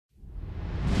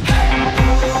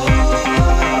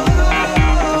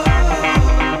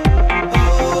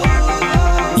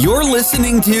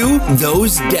listening to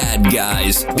Those Dad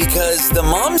Guys, because the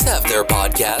moms have their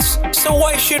podcasts, so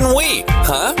why shouldn't we?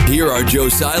 Huh? Here are Joe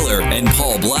Seiler and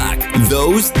Paul Black,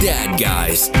 Those Dad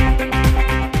Guys.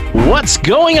 What's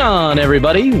going on,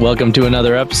 everybody? Welcome to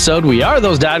another episode. We are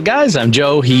Those Dad Guys. I'm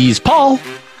Joe. He's Paul.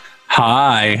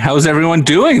 Hi. How's everyone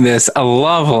doing this a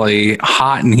lovely,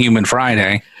 hot and humid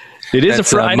Friday? It is a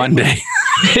Friday. Monday.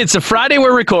 It's a Friday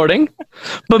we're recording,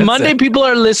 but Monday people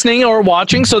are listening or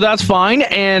watching, so that's fine.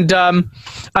 And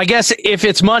I guess if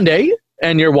it's Monday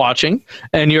and you're watching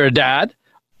and you're a dad,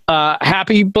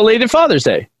 happy belated Father's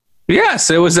Day. Yes,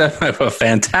 it was a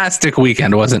fantastic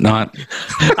weekend, was it not?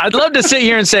 I'd love to sit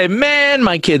here and say, man,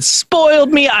 my kids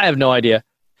spoiled me. I have no idea.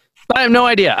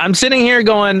 I'm sitting here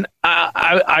going,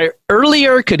 I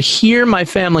earlier could hear my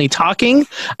family talking.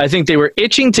 I think they were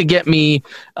itching to get me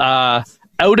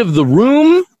out of the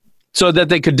room so that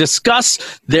they could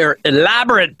discuss their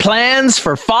elaborate plans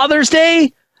for Father's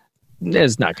Day.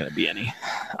 There's not going to be any.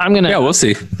 We'll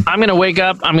see. I'm going to wake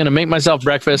up. I'm going to make myself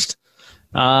breakfast.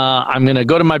 I'm going to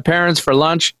go to my parents for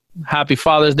lunch. Happy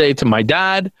Father's Day to my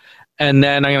dad. And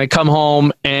then I'm going to come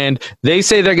home and they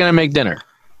say they're going to make dinner.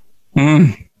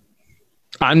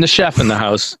 I'm the chef in the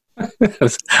house.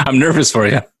 I'm nervous for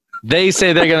you. They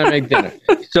say they're going to make dinner.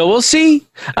 So we'll see.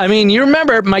 I mean, you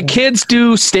remember my kids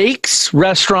do steaks,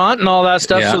 restaurant and all that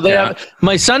stuff. Yeah,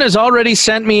 my son has already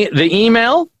sent me the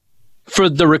email for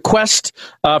the request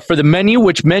for the menu,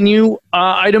 which menu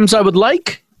items I would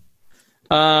like.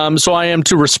 So I am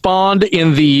to respond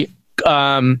in the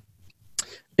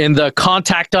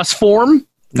contact us form.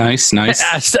 Nice.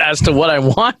 As to what I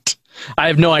want. I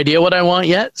have no idea what I want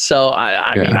yet, so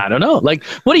I mean, I don't know. Like,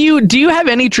 what do you have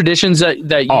any traditions that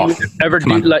you ever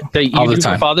do like that you do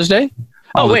for Father's Day?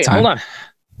 Oh wait, hold on.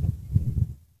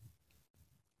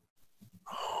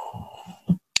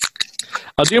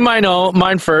 I'll do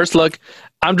mine first. Look,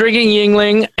 I'm drinking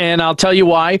Yuengling, and I'll tell you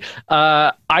why.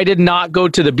 I did not go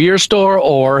to the beer store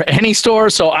or any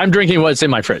store, so I'm drinking what's in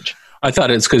my fridge. I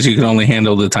thought it's because you can only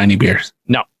handle the tiny beers.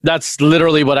 No, that's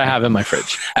literally what I have in my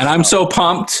fridge. And I'm so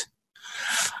pumped.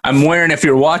 I'm wearing, if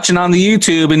you're watching on the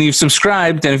YouTube and you've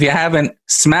subscribed, and if you haven't,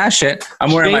 smash it.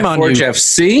 I'm wearing my Forge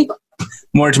FC.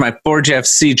 I'm wearing my Forge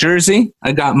FC jersey.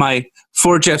 I got my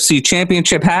Forge FC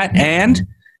championship hat and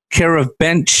care of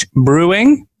Bench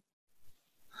Brewing.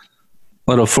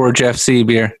 Little Forge FC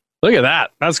beer. Look at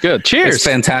that. That's good. Cheers. It's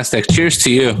fantastic. Cheers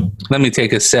to you. Let me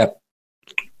take a sip.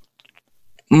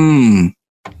 The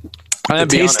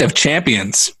taste of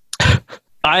champions.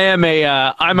 I'm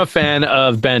a fan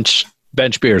of Bench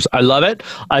beers. I love it.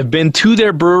 I've been to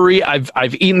their brewery. I've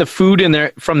eaten the food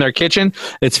from their kitchen.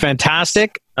 It's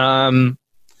fantastic. I'm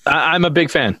a big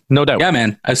fan, no doubt. Yeah,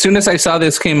 man. As soon as I saw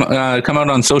this come out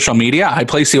on social media, I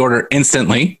placed the order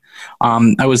instantly.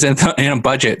 I was in a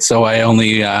budget, so I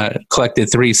only collected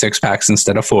 3 6-packs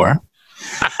instead of 4.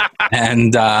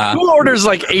 And who orders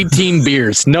like 18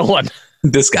 beers? No one.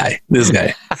 This guy.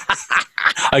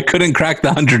 I couldn't crack the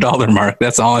 $100 mark.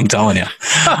 That's all I'm telling you.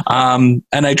 And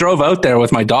I drove out there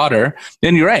with my daughter,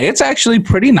 and you're right. It's actually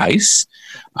pretty nice.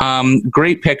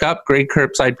 Great pickup, great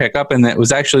curbside pickup. And it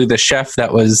was actually the chef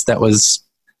that was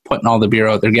putting all the beer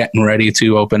out there, getting ready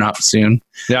to open up soon.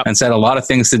 Yeah. And said a lot of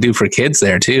things to do for kids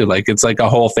there too. Like it's like a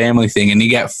whole family thing, and you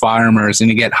get farmers and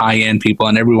you get high end people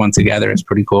and everyone together. It's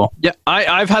pretty cool. Yeah.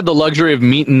 I've had the luxury of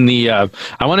meeting I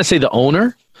want to say the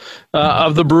owner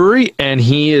of the brewery, and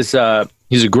he's a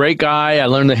great guy. I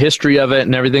learned the history of it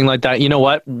and everything like that. You know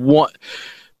what?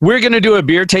 We're going to do a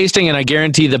beer tasting, and I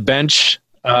guarantee the Bench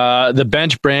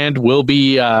brand will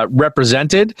be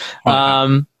represented.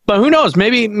 But who knows?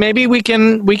 Maybe we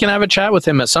can have a chat with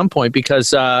him at some point, because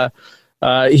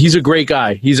he's a great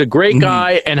guy. He's a great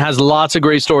guy and has lots of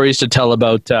great stories to tell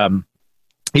about.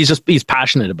 He's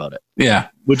passionate about it. Yeah,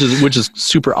 which is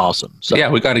super awesome. So yeah,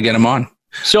 we got to get him on.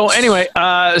 So anyway,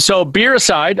 so beer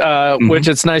aside, which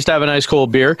it's nice to have a nice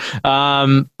cold beer.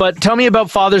 But tell me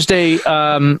about Father's Day.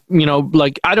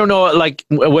 Like, I don't know, like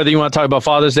whether you want to talk about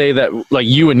Father's Day that like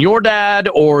you and your dad,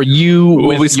 or you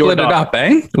with we split your it up,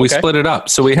 eh? We split it up.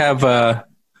 So we have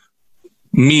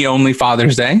me only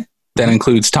Father's Day. That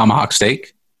includes tomahawk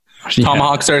steak. Yeah.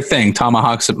 Tomahawks are a thing.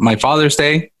 Tomahawks my Father's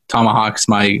Day. Tomahawks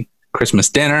my Christmas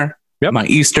dinner. Yep. My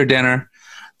Easter dinner.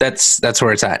 That's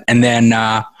where it's at. And then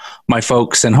my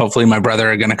folks and hopefully my brother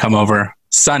are going to come over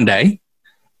Sunday,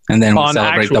 and then we'll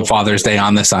celebrate the Father's Day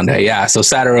on the Sunday. Yeah. So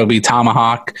Saturday will be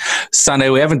tomahawk.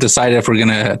 Sunday, we haven't decided if we're going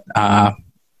to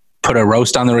put a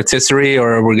roast on the rotisserie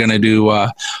or we're going to do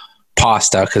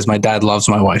pasta, because my dad loves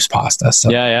my wife's pasta.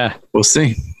 So yeah, we'll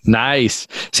see. Nice.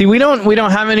 See, we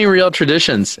don't have any real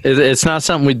traditions. It's not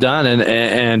something we've done,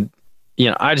 and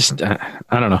I just, I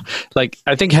don't know. Like,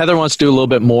 I think Heather wants to do a little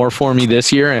bit more for me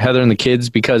this year, and Heather and the kids,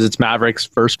 because it's Maverick's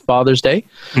first Father's Day.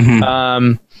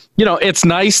 Mm-hmm. It's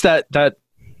nice that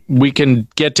we can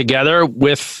get together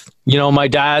with, my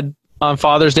dad on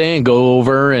Father's Day and go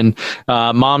over, and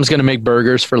mom's going to make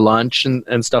burgers for lunch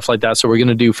and stuff like that. So we're going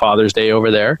to do Father's Day over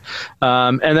there.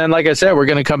 And then, like I said, we're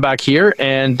going to come back here,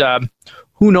 and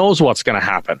who knows what's going to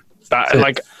happen.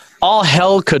 Like, all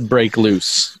hell could break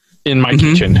loose in my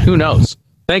kitchen. Who knows?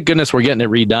 Thank goodness we're getting it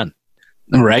redone.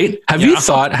 Right? Have you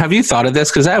thought of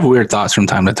this? Because I have weird thoughts from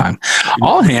time to time.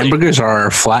 All hamburgers are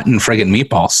flattened friggin'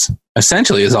 meatballs.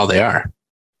 Essentially is all they are.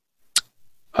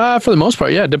 For the most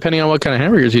part, yeah, depending on what kind of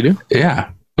hamburgers you do.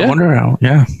 Yeah. I wonder how,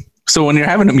 yeah. So when you're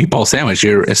having a meatball sandwich,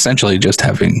 you're essentially just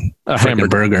having a friggin'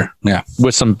 burger. Yeah.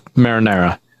 With some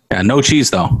marinara. Yeah, no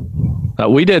cheese though.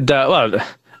 We did, no,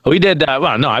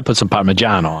 I put some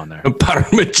Parmigiano on there.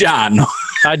 Parmigiano.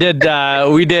 I did,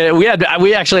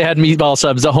 we actually had meatball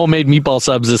subs, the homemade meatball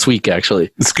subs this week, actually.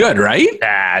 It's good, right?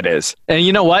 Yeah, it is. And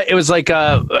you know what? It was like,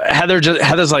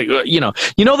 Heather's like,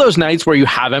 those nights where you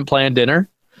haven't planned dinner?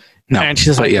 No, and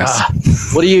she's like,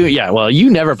 yes. What do you? Yeah, well, you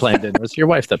never plan dinner. It's your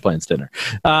wife that plans dinner.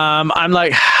 I'm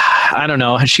like, I don't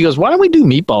know. And she goes, why don't we do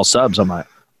meatball subs? I'm like,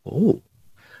 oh.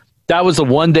 That was the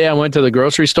one day I went to the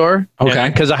grocery store. Okay.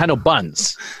 Because I had no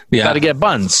buns. Yeah. Got to get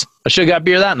buns. I should have got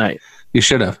beer that night. You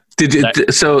should have.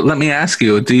 So let me ask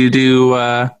you, do you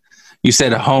do, you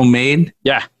said homemade?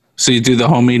 Yeah. So you do the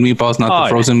homemade meatballs, not the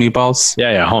frozen meatballs?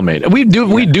 Yeah, homemade. We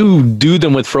do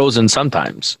them with frozen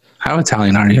sometimes. How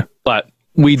Italian are you? But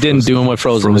we didn't do them with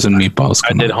frozen meatballs.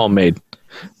 I did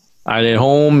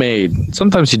homemade.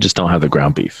 Sometimes you just don't have the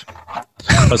ground beef,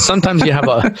 but sometimes you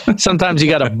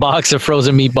got a box of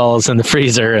frozen meatballs in the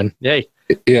freezer, and hey,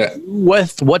 yeah,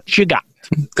 with what you got.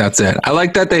 That's it. I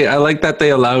like that they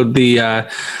allowed the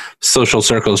social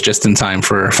circles just in time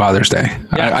for Father's Day.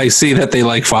 Yeah. I see that they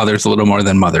like fathers a little more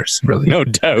than mothers, really. No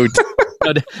doubt.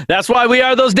 But that's why we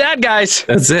are those dad guys.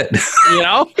 That's it.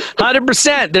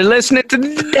 100%. They're listening to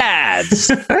the dads.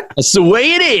 That's the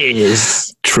way it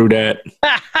is. True that.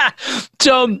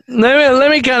 So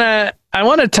let me I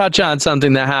want to touch on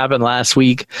something that happened last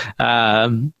week.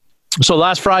 So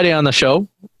last Friday on the show,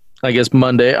 I guess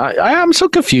Monday, I am so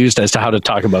confused as to how to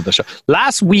talk about the show.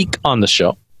 Last week on the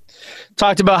show,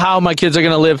 talked about how my kids are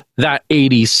going to live that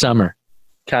 80s summer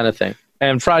kind of thing.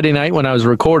 And Friday night when I was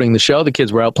recording the show, the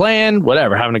kids were out playing,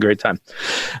 whatever, having a great time.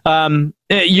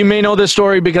 You may know this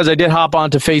story because I did hop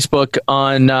onto Facebook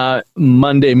on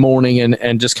Monday morning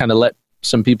and just kind of let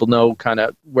some people know kind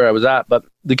of where I was at. But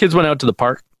the kids went out to the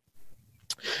park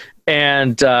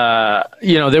and,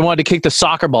 they wanted to kick the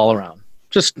soccer ball around.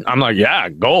 I'm like, yeah,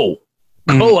 go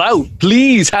out,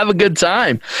 please have a good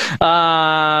time.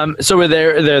 So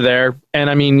they're there. And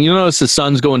I mean, notice the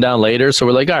sun's going down later. So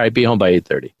we're like, all right, be home by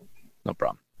 8:30. No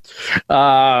problem.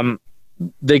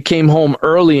 They came home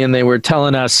early and they were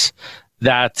telling us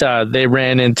that they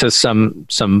ran into some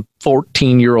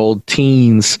 14-year-old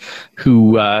teens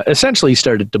who essentially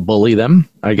started to bully them,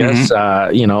 I guess,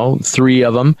 3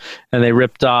 of them. And they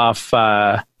ripped off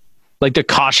like the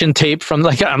caution tape from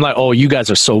I'm like, oh, you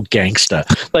guys are so gangsta.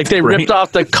 Like they ripped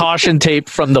off the caution tape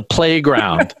from the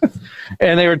playground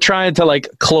and they were trying to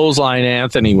clothesline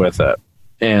Anthony with it.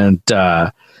 And,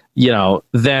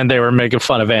 then they were making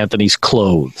fun of Anthony's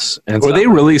clothes. And were they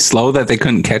really slow that they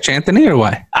couldn't catch Anthony or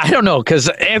why? I don't know. Cause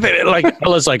Anthony,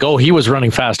 Ella's like, oh, he was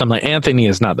running fast. I'm like, Anthony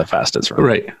is not the fastest runner.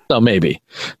 Right. So maybe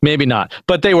not.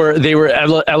 But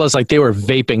Ella's like, they were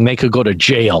vaping. They could go to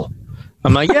jail.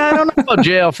 I'm like, yeah, I don't know about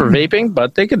jail for vaping,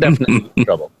 but they could definitely get in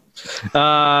trouble.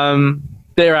 And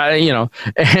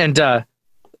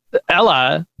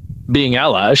Ella, being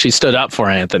Ella, she stood up for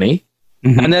Anthony.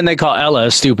 Mm-hmm. And then they call Ella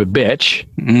a stupid bitch.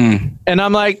 Mm. And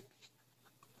I'm like,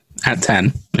 at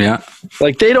 10. Yeah.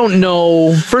 They don't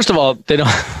know. First of all, they don't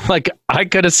I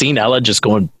could have seen Ella just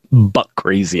going buck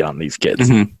crazy on these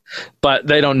kids, but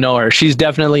they don't know her. She's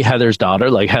definitely Heather's daughter,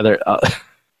 Heather.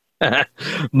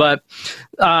 But,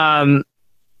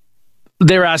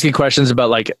 they were asking questions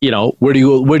about where do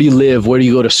you live? Where do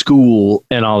you go to school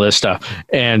and all this stuff.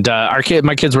 And,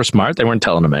 my kids were smart. They weren't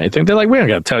telling them anything. They're like, we don't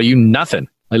got to tell you nothing.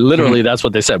 Literally, that's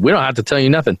what they said. We don't have to tell you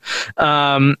nothing.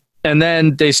 And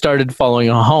then they started following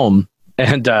her home.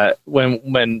 And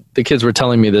when the kids were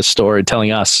telling me this story,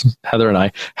 telling us, Heather and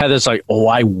I, Heather's like, oh,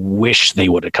 I wish they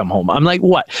would have come home. I'm like,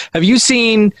 what? Have you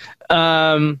seen,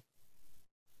 is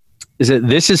it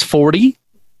This Is 40?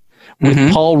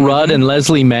 with Paul Rudd and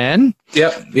Leslie Mann.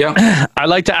 Yep. I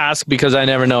like to ask because I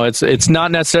never know. It's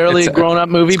not necessarily a grown-up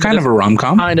movie. It's kind of a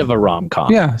rom-com. Kind of a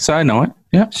rom-com. Yeah, so I know it.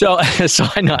 Yeah. So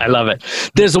I know, I love it.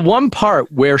 There's one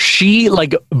part where she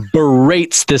like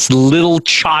berates this little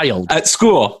child at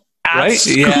school. Right?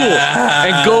 School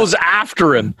and goes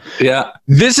after him. Yeah.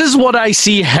 This is what I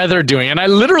see Heather doing. And I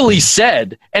literally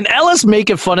said, and Ella's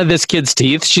making fun of this kid's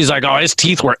teeth. She's like, oh, his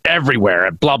teeth were everywhere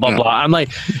and blah, blah, blah. I'm like,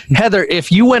 Heather,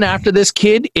 if you went after this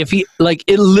kid, if he like,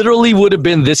 it literally would have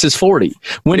been This Is 40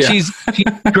 when she's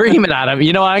screaming at him.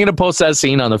 You know, I'm going to post that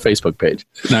scene on the Facebook page.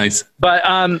 Nice. But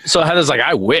so Heather's like,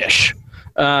 I wish.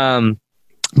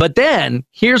 But then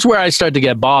here's where I start to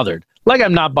get bothered. Like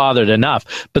I'm not bothered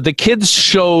enough, but the kids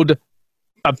showed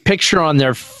a picture on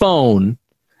their phone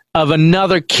of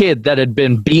another kid that had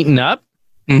been beaten up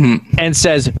and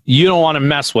says, you don't want to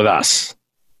mess with us.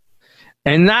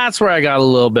 And that's where I got a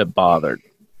little bit bothered.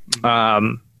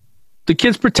 The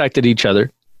kids protected each other.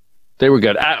 They were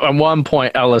good. At one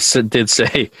point, Ella did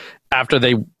say, after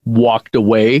they walked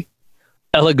away,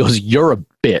 Ella goes, you're a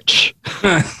bitch.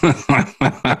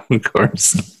 Of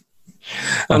course.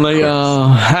 I'm like, oh,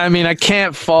 I mean, I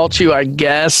can't fault you, I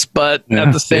guess, but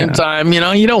at the same time, you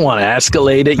know, you don't want to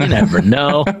escalate it. You never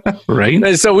know. Right.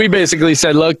 And so we basically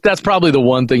said, look, that's probably the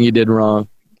one thing you did wrong.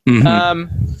 But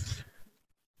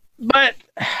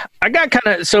I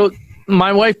got so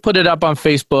my wife put it up on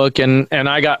Facebook and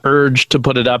I got urged to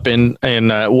put it up in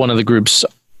one of the groups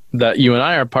that you and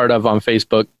I are part of on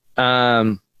Facebook.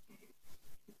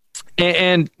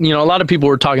 And, you know, a lot of people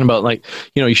were talking about like,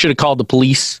 you know, you should have called the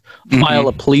police, file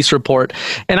a police report.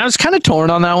 And I was kind of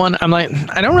torn on that one. I'm like,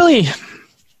 I don't really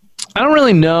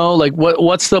know, like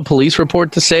what's the police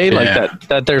report to say? Like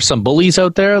that there's some bullies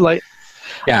out there. Like,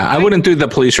 yeah, I wouldn't do the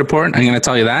police report. I'm going to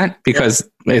tell you that because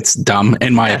it's dumb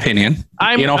in my opinion.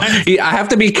 I have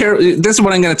to be careful. This is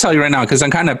what I'm going to tell you right now, because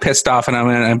I'm kind of pissed off and I'm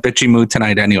in a bitchy mood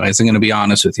tonight anyways. I'm going to be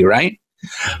honest with you. Right.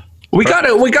 We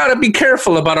gotta be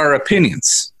careful about our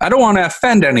opinions. I don't want to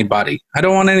offend anybody. I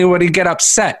don't want anybody to get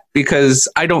upset because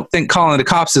I don't think calling the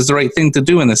cops is the right thing to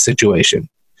do in this situation.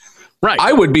 Right.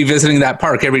 I would be visiting that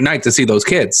park every night to see those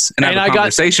kids and have a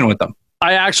conversation with them.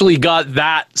 I actually got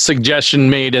that suggestion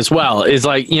made as well. Is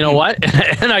like, you know what?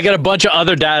 And I got a bunch of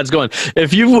other dads going,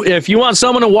 if you want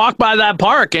someone to walk by that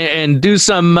park and do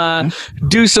some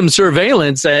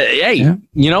surveillance,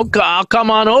 you know, I'll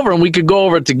come on over and we could go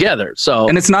over it together. So,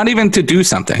 and it's not even to do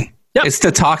something. Yep. It's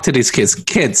to talk to these kids.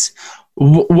 Kids,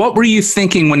 what were you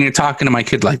thinking when you're talking to my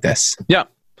kid like this? Yeah.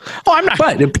 Oh, I'm not.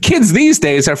 But kids these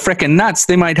days are freaking nuts.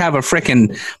 They might have a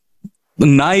freaking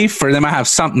knife or they might have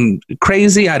something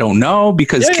crazy. I don't know,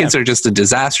 because kids are just a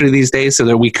disaster these days. So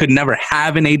that we could never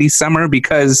have an 80s summer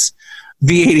because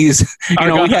the 80s, you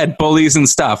know, we had bullies and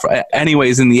stuff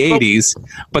anyways in the 80s,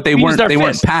 but they weren't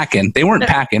packing. They weren't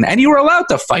packing, and you were allowed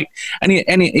to fight, and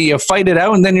you fight it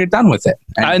out and then you're done with it.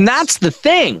 And that's the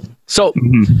thing. So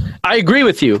I agree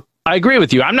with you.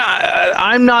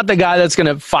 I'm not the guy that's going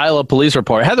to file a police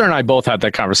report. Heather and I both had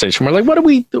that conversation. We're like, what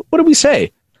do we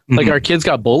say? Like our kids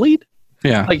got bullied?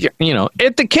 Yeah. Like, you know,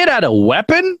 if the kid had a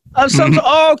weapon of some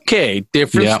okay,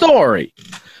 different story.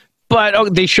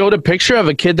 But they showed a picture of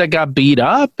a kid that got beat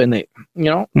up and they, you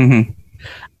know,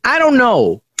 I don't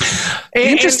know.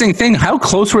 Interesting thing. How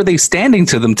close were they standing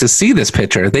to them to see this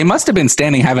picture? They must have been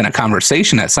standing having a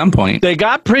conversation at some point. They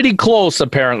got pretty close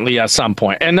apparently at some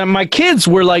point. And then my kids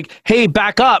were like, hey,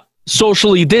 back up.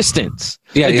 Socially distance.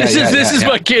 This is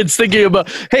my kids thinking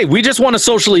about, hey, we just want to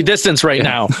socially distance right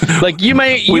now. Like you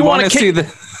may want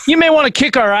to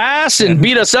kick our ass and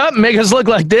beat us up and make us look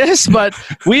like this, but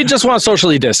we just want to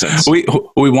socially distance. We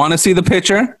want to see the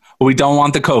picture. We don't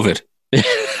want the COVID.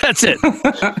 That's it.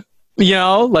 You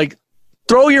know, like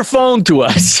throw your phone to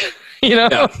us. You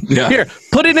know, here,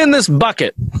 put it in this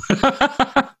bucket.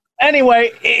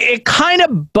 Anyway, it kind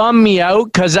of bummed me out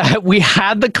because we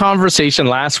had the conversation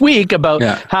last week about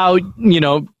how, you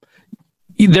know,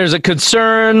 there's a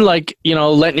concern, like, you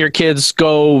know, letting your kids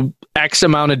go X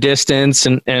amount of distance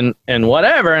and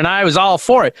whatever. And I was all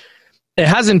for it. It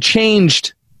hasn't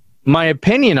changed my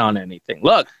opinion on anything.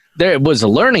 Look, there was a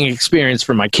learning experience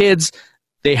for my kids.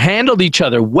 They handled each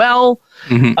other well.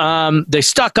 They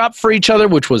stuck up for each other,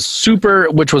 which was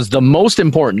the most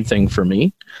important thing for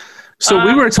me. So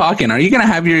we were talking, are you going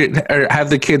to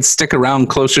have the kids stick around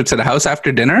closer to the house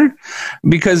after dinner?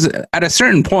 Because at a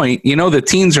certain point, you know, the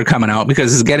teens are coming out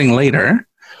because it's getting later.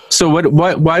 So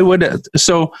why would,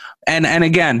 so, and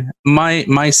again,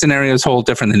 my scenario is a whole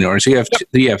different than yours. You have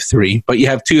three, but you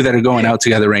have two that are going out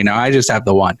together right now. I just have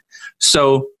the one.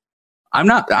 So I'm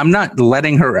not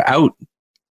letting her out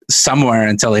somewhere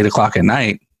until 8 o'clock at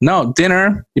night. No,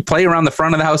 dinner, you play around the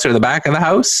front of the house or the back of the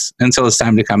house until it's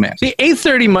time to come in. See,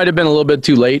 8:30 might have been a little bit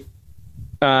too late.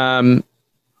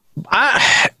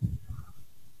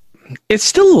 It's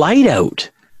still light out.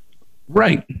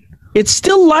 Right. It's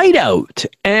still light out.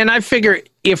 And I figure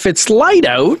if it's light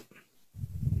out,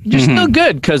 you're still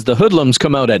good because the hoodlums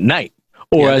come out at night.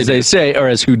 Or as they say, or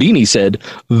as Houdini said,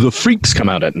 the freaks come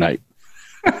out at night.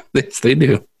 Yes, they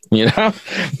do. You know?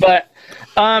 But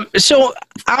so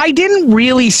I didn't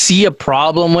really see a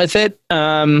problem with it.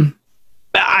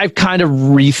 I've kind of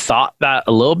rethought that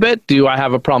a little bit. Do I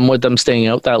have a problem with them staying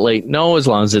out that late? No, as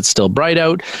long as it's still bright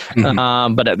out.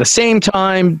 But at the same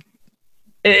time,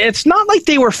 it's not like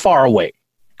they were far away.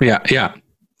 Yeah.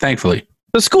 Thankfully.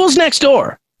 The school's next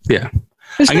door. Yeah.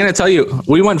 I'm going to tell you,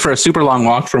 we went for a super long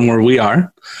walk from where we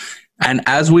are. And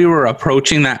as we were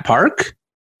approaching that park,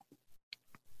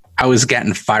 I was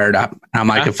getting fired up. I'm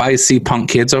like, if I see punk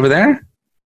kids over there,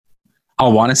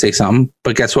 I'll want to say something.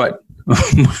 But guess what?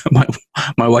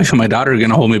 my wife and my daughter are going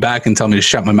to hold me back and tell me to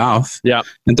shut my mouth. Yeah.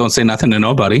 And don't say nothing to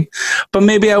nobody. But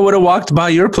maybe I would have walked by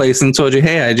your place and told you,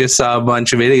 hey, I just saw a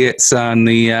bunch of idiots on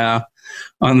the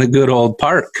good old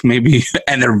park. Maybe,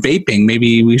 and they're vaping.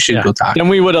 Maybe we should go talk. And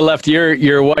we would have left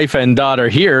your wife and daughter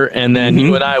here, and then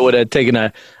you and I would have taken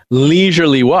a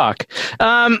leisurely walk.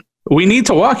 We need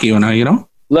to walk, you and I, you know?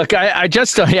 Look, I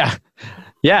just,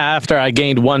 after I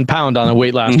gained 1 pound on a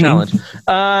weight loss challenge.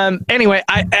 Anyway,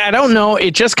 I don't know.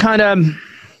 It just kind of,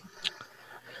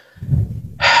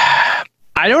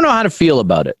 I don't know how to feel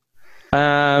about it.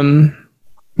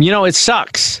 It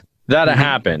sucks that it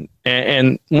happened.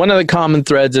 And one of the common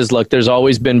threads is, look, there's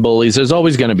always been bullies. There's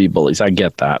always going to be bullies. I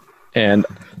get that. And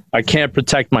I can't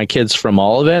protect my kids from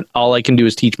all of it. All I can do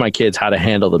is teach my kids how to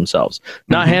handle themselves.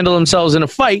 Not handle themselves in a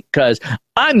fight, because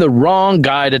I'm the wrong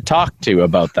guy to talk to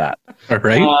about that. All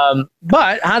right.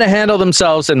 But how to handle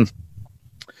themselves, and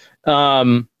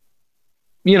and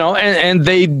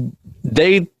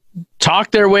they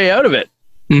talk their way out of it.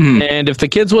 And if the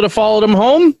kids would have followed them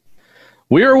home,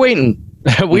 we were waiting.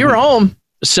 We were home.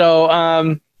 So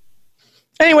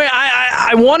anyway,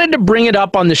 I wanted to bring it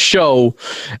up on the show.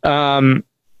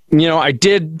 I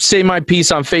did say my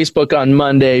piece on Facebook on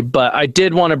Monday, but I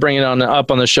did want to bring it up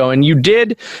on the show. And you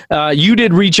did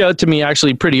reach out to me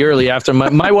actually pretty early after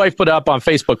my wife put it up on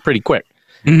Facebook pretty quick.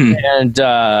 And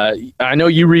I know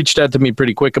you reached out to me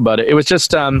pretty quick about it. It was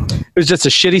just a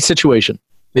shitty situation.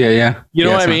 Yeah. You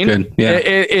know what I mean? Good. Yeah.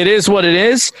 It is what it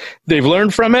is. They've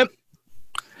learned from it.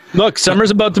 Look, summer's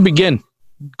about to begin.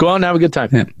 Go out and have a good time.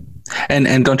 Yeah.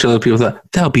 And don't you love people that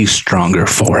they'll be stronger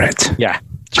for it? Yeah.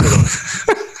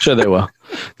 Sure they will.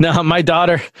 No, my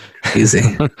daughter. Easy.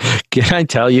 Can I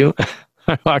tell you?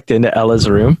 I walked into Ella's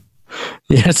room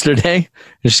yesterday.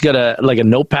 And she's got a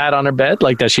notepad on her bed,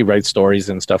 like that she writes stories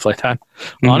and stuff like that.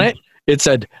 On it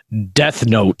said Death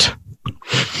Note.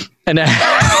 And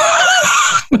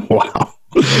wow.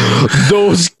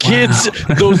 Those kids,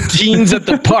 those teens at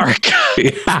the park.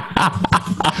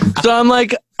 So I'm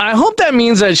like, I hope that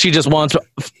means that she just wants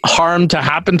harm to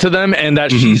happen to them, and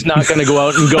that she's not going to go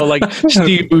out and go like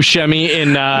Steve Buscemi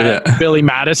in Billy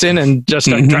Madison and just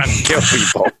start trying to kill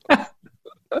people.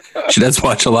 She does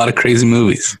watch a lot of crazy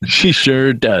movies. She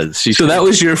sure does. So that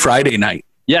was your Friday night.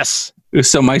 Yes.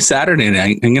 So my Saturday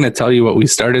night, I'm going to tell you what we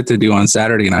started to do on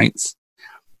Saturday nights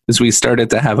is we started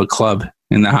to have a club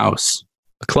in the house.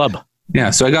 A club. Yeah,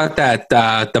 so I got that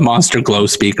the Monster Glow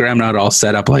speaker. I'm not all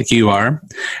set up like you are,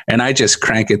 and I just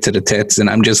crank it to the tits, and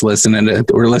I'm just listening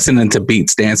to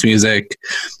beats, dance music.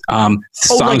 Songs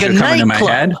like are coming in my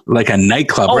head, like a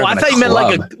nightclub. Oh, I thought you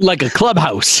meant like a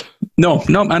clubhouse. No,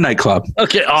 a nightclub.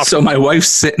 Okay, awesome. So my wife's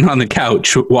sitting on the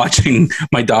couch watching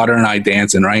my daughter and I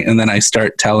dancing, right? And then I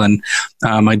start telling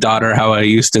my daughter how I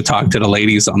used to talk to the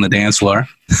ladies on the dance floor.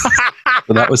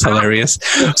 So that was hilarious.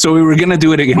 So we were going to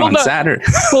do it again on Saturday.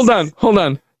 Hold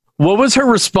on. What was her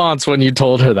response when you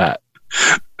told her that?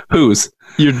 Whose?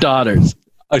 Your daughter's.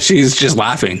 Oh, she's just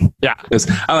laughing. Yeah.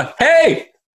 I'm like, hey,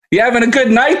 you having a good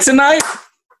night tonight?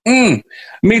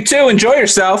 Me too. Enjoy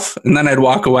yourself. And then I'd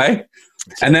walk away.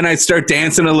 And then I'd start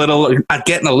dancing a little,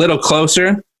 getting a little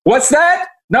closer. What's that?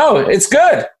 No, it's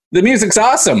good. The music's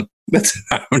awesome.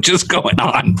 I'm just going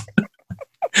on.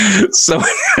 So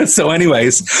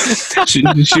anyways,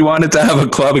 she wanted to have a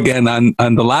club again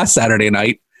on the last Saturday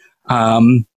night.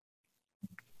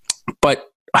 But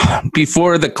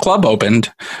before the club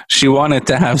opened, she wanted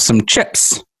to have some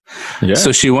chips. Yeah.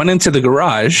 So she went into the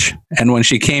garage, and when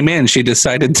she came in, she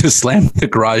decided to slam the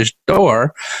garage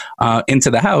door into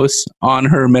the house on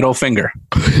her middle finger.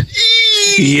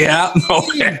 Yeah.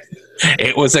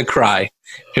 It was a cry.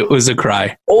 It was a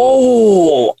cry.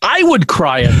 Oh, I would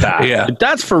cry at that. Yeah.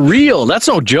 That's for real. That's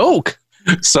no joke.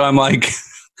 So I'm like,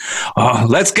 oh,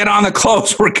 let's get on the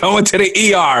clothes. We're going to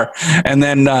the ER. And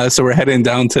then, so we're heading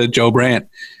down to Joe Brandt.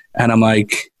 And I'm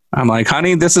like,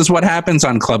 honey, this is what happens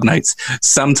on club nights.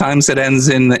 Sometimes it ends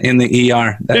in the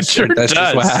ER. That's just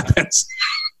what happens.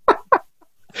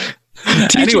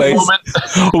 Anyways,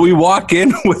 we walk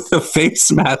in with the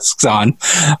face masks on.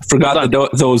 Forgot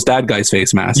those dad guys'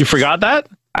 face masks. You forgot that?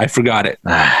 I forgot it.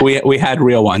 We had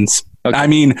real ones. Okay. I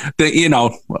mean,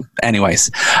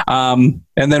 anyways. And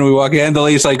then we walk in. The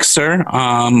lady's like, sir,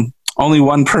 only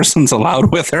one person's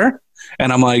allowed with her.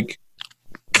 And I'm like,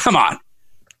 come on.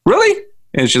 Really?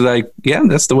 And she's like, yeah,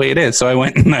 that's the way it is. So I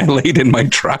went and I laid in my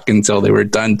truck until they were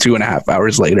done 2.5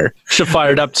 hours later. She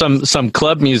fired up some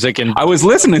club music and I was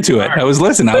listening to it. I was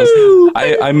listening.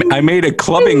 I made a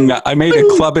clubbing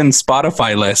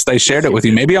Spotify list. I shared it with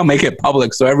you. Maybe I'll make it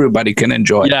public so everybody can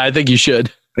enjoy. Yeah, I think you should.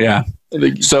 Yeah.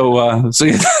 So we're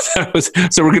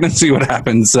gonna see what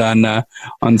happens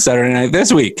on Saturday night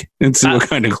this week and see what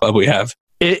kind of club we have.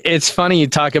 It's funny you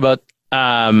talk about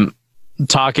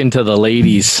talking to the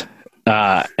ladies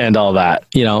and all that.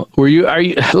 Are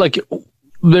you like?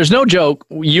 There's no joke.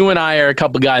 You and I are a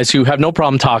couple guys who have no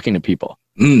problem talking to people.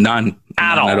 None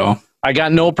at all. I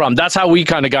got no problem. That's how we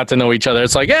kind of got to know each other.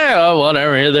 It's like, yeah,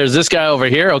 whatever. There's this guy over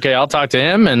here. Okay, I'll talk to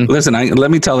him. And listen,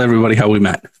 let me tell everybody how we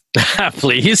met.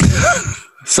 Please.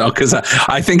 So, because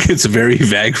I think it's very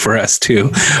vague for us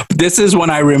too. This is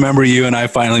when I remember you and I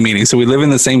finally meeting. So we live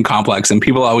in the same complex, and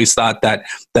people always thought that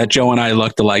Joe and I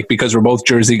looked alike because we're both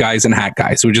Jersey guys and hat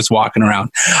guys. We're just walking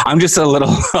around. I'm just a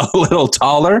little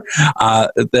taller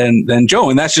than Joe,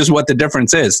 and that's just what the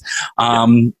difference is.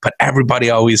 But everybody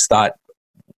always thought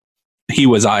he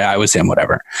was I was him,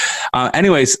 whatever.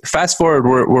 Anyways, fast forward,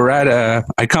 we're at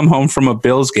I come home from a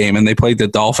Bills game and they played the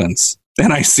Dolphins.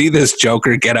 And I see this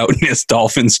joker get out in his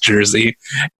Dolphins jersey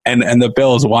and the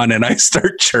Bills won. And I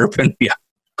start chirping. Yeah.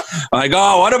 I'm like,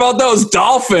 oh, what about those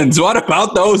Dolphins? What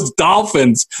about those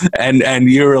Dolphins? And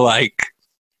you were like,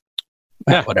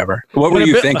 whatever. What were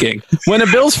you thinking? When a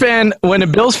Bills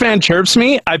fan chirps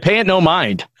me, I pay it no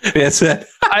mind. That's it.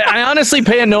 I honestly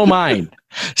pay it no mind.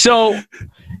 So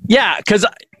yeah, because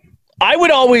I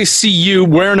would always see you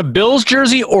wearing a Bills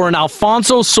jersey or an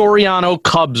Alfonso Soriano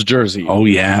Cubs jersey. Oh,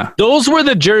 yeah. Those were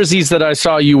the jerseys that I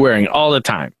saw you wearing all the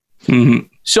time. Mm-hmm.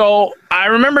 So I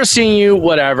remember seeing you,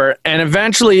 whatever, and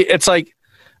eventually it's like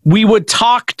we would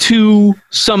talk to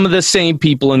some of the same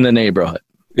people in the neighborhood.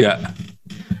 Yeah.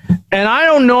 And I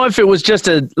don't know if it was just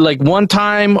one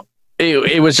time,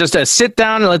 it was just a sit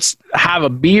down and let's have a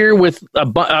beer with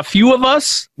a few of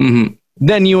us. Mm-hmm.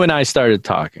 Then you and I started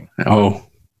talking. Oh.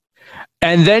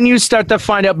 And then you start to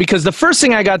find out, because the first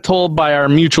thing I got told by our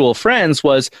mutual friends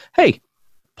was, hey,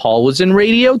 Paul was in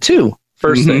radio too.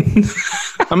 First thing.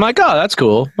 I'm like, oh, that's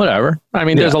cool. Whatever. I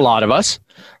mean, there's a lot of us.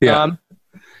 Yeah.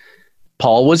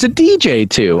 Paul was a DJ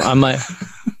too. I'm like,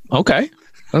 okay,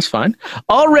 that's fine.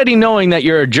 Already knowing that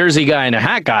you're a Jersey guy and a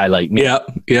hat guy like me. Yeah.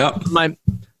 Yeah. I'm like,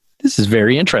 this is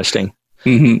very interesting.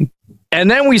 Mm-hmm. And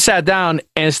then we sat down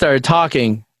and started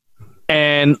talking.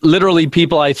 And literally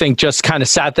people, I think, just kind of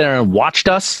sat there and watched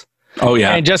us. Oh,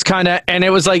 yeah. And just kind of, and it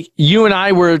was like you and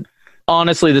I were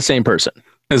honestly the same person.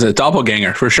 It was a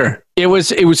doppelganger for sure. It was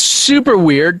super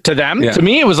weird to them. Yeah. To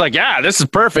me, it was like, yeah, this is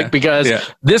perfect because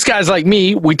this guy's like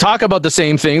me. We talk about the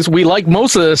same things. We like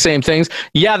most of the same things.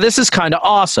 Yeah, this is kind of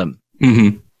awesome.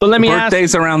 Mm-hmm. But let me ask.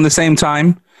 Birthdays around the same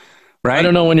time, right? I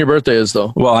don't know when your birthday is,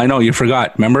 though. Well, I know you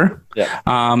forgot. Remember?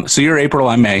 Yeah. So you're April,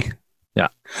 I'm May. Yeah.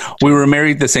 We were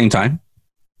married the same time.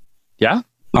 Yeah.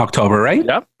 October, right?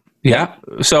 Yep. Yeah.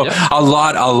 So a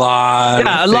lot.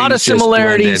 Yeah, a lot of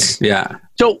similarities. Yeah.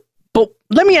 So, but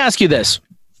let me ask you this.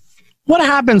 What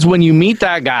happens when you meet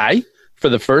that guy for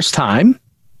the first time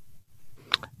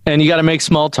and you got to make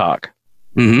small talk?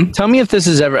 Mm-hmm. Tell me if this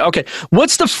is ever... Okay,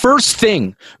 what's the first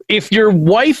thing? If your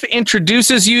wife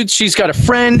introduces you, she's got a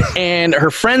friend and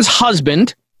her friend's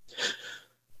husband,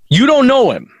 you don't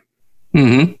know him.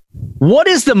 Mm-hmm. What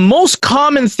is the most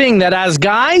common thing that as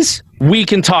guys we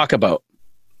can talk about?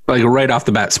 Like right off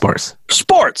the bat, sports.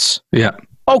 Sports. Yeah.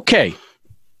 Okay.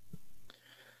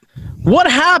 What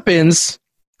happens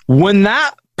when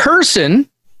that person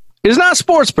is not a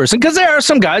sports person? Because there are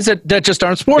some guys that just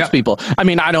aren't sports people. I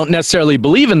mean, I don't necessarily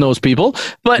believe in those people,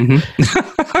 but...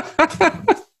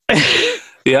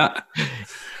 Yeah.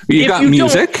 You got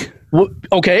music.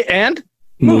 Okay, and?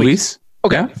 Movies.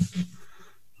 Okay.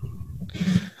 Yeah.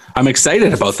 I'm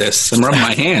excited about this. I'm rubbing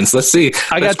my hands. Let's see.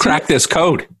 Let's crack this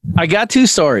code. I got two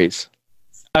stories.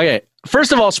 Okay.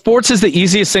 First of all, sports is the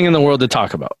easiest thing in the world to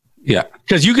talk about. Yeah.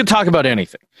 Because you could talk about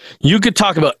anything. You could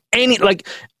talk about like,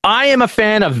 I am a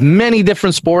fan of many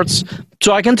different sports,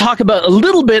 so I can talk about a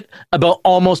little bit about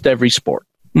almost every sport.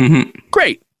 Mm-hmm.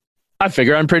 Great. I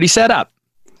figure I'm pretty set up.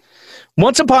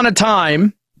 Once upon a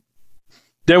time,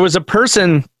 there was a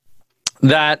person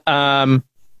that, I'm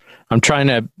trying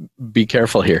to be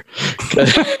careful here.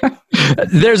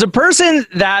 There's a person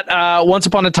that once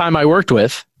upon a time I worked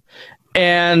with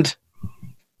and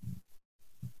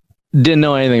didn't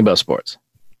know anything about sports.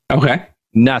 Okay.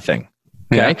 Nothing.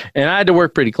 Okay. Yeah. And I had to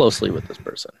work pretty closely with this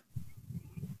person.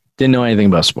 Didn't know anything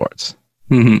about sports.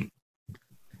 Mm-hmm.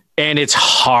 And it's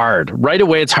hard. Right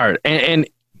away, it's hard. And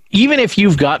even if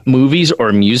you've got movies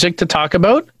or music to talk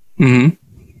about, Mm-hmm.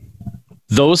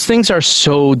 those things are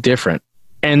so different.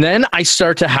 And then I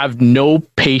start to have no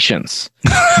patience.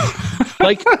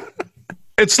 Like,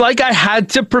 it's like I had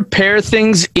to prepare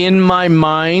things in my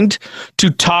mind to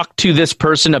talk to this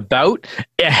person about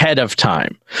ahead of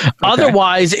time. Okay.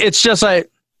 Otherwise, it's just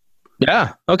like,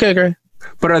 yeah, okay, great.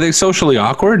 But are they socially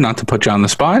awkward? Not to put you on the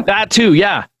spot. That too,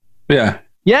 yeah. Yeah.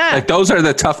 Yeah. Like those are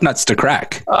the tough nuts to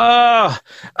crack.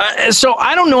 So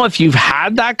I don't know if you've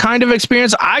had that kind of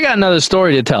experience. I got another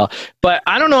story to tell, but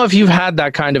I don't know if you've had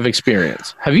that kind of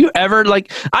experience. Have you ever,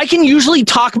 like, I can usually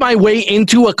talk my way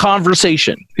into a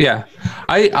conversation. Yeah.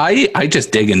 I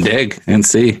just dig and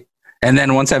see. And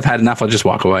then once I've had enough, I'll just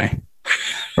walk away.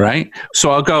 Right. So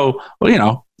I'll go,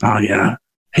 well, oh yeah.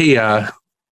 Hey,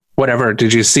 whatever.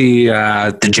 Did you see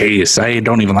the Jays? I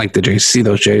don't even like the Jays. See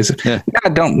those Jays? Yeah. I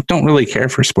don't really care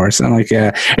for sports. And I'm like,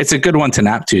 yeah, it's a good one to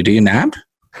nap to. Do you nap?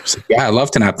 Like, yeah, I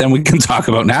love to nap. Then we can talk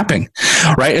about napping,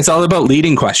 right? It's all about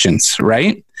leading questions,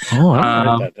 right? Oh, I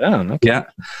write that down. Okay.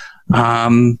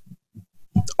 Yeah.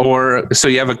 Or so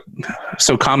you have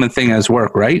common thing as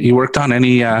work, right? You worked on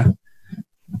any?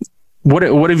 What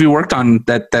have you worked on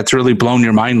that's really blown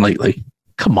your mind lately?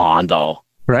 Come on, though.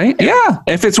 Right? Yeah.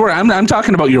 If it's work, I'm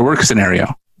talking about your work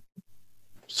scenario.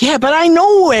 Yeah, but I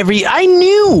knew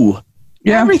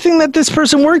everything that this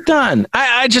person worked on.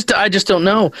 I just don't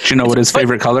know. Do you know what his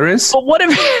favorite color is? But what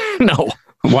if no?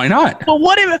 Why not? But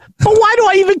why do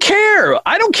I even care?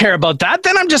 I don't care about that.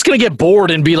 Then I'm just gonna get bored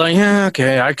and be like, yeah,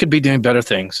 okay, I could be doing better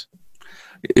things.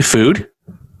 Food?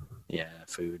 Yeah,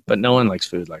 food. But no one likes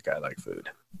food like I like food.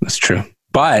 That's true.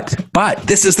 But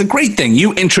this is the great thing.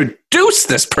 You introduce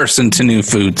this person to new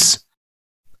foods.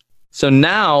 So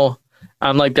now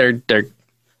I'm like their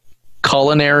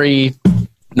culinary.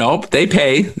 Nope, they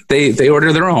pay. They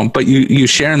order their own, but you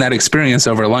share in that experience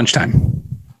over lunchtime.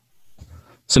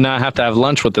 So now I have to have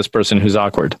lunch with this person who's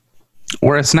awkward.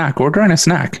 Or a snack. Order in a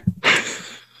snack.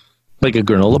 Like a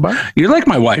granola bar? You're like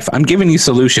my wife. I'm giving you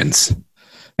solutions.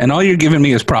 And all you're giving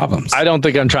me is problems. I don't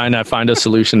think I'm trying to find a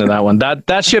solution to that one.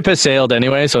 That ship has sailed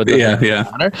anyway, so it doesn't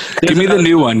matter. Give me the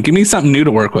new one. Give me something new to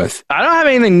work with. I don't have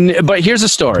anything, but here's a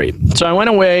story. So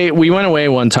we went away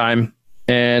one time,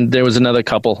 and there was another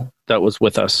couple that was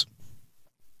with us.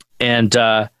 And,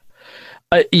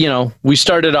 we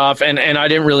started off, and I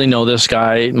didn't really know this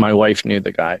guy. My wife knew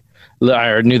the guy.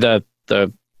 I knew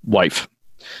the wife.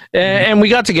 And we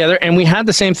got together and we had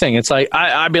the same thing. It's like,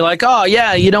 I'd be like, oh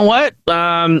yeah, you know what?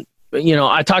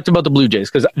 I talked about the Blue Jays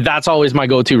because that's always my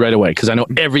go-to right away. Cause I know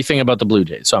everything about the Blue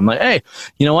Jays. So I'm like, hey,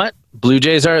 you know what? Blue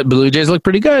Jays look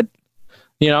pretty good,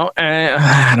 and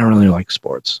I don't really like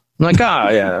sports. I'm like, oh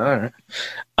yeah. All right.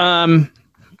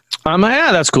 I'm like,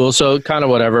 yeah, that's cool. So kind of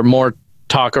whatever, more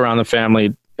talk around the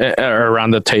family or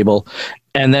around the table.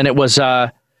 And then it was,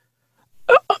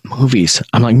 movies.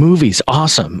 I'm like, movies,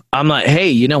 awesome. I'm like, hey,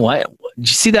 you know what? Did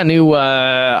you see that new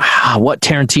what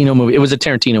Tarantino movie? It was a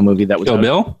Tarantino movie that was Kill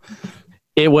Bill.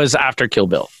 It was after Kill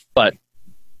Bill, but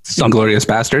Inglourious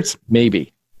Bastards.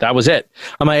 Maybe that was it.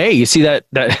 I'm like, hey, you see that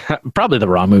probably the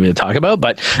wrong movie to talk about,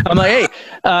 but I'm like, hey,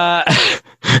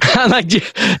 I'm like, do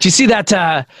you see that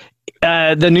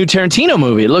the new Tarantino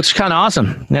movie? It looks kind of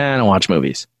awesome. Nah, I don't watch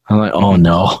movies. I'm like, oh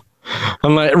no.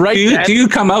 I'm like, right. Do you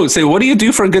come out and say, what do you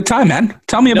do for a good time, man?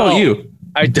 Tell me about you.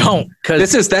 I don't.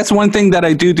 Cause that's one thing that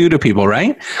I do to people.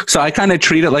 Right. So I kind of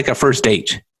treat it like a first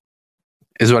date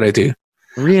is what I do.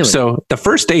 Really? So the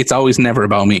first date's always never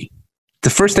about me. The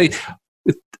first date,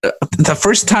 the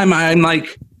first time I'm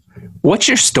like, what's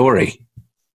your story?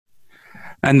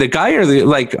 And the guy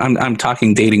I'm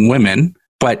talking dating women,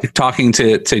 but talking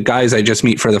to guys I just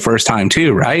meet for the first time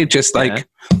too. Right. Just like,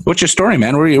 what's your story,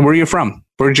 man? Where are you from?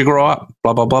 Where'd you grow up?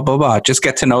 Blah, blah, blah, blah, blah. Just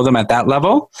get to know them at that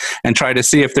level and try to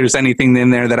see if there's anything in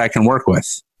there that I can work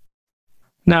with.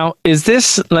 Now,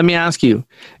 let me ask you,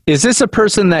 is this a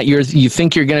person that you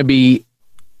think you're going to be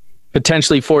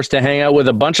potentially forced to hang out with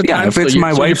a bunch of times? If it's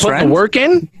my wife's friend, work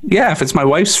in? Yeah. If it's my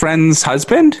wife's friend's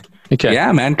husband, Okay.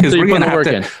 Yeah, man. Because So you we're put gonna the work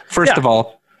have in. to. First of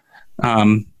all,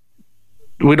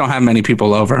 we don't have many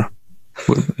people over.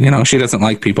 She doesn't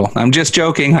like people. I'm just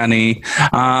joking, honey.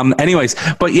 Anyways,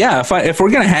 but yeah, if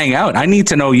we're gonna hang out, I need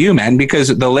to know you, man, because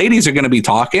the ladies are gonna be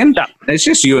talking. Yeah. It's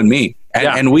just you and me,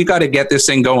 and we got to get this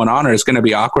thing going on, or it's gonna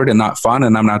be awkward and not fun.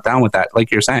 And I'm not down with that,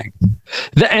 like you're saying.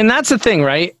 And that's the thing,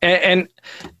 right? And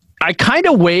I kind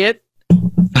of weigh it.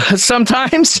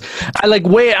 Sometimes I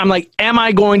weigh it. I'm like, am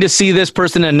I going to see this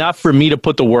person enough for me to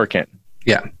put the work in?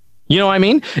 Yeah. You know what I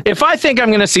mean? If I think I'm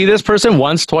going to see this person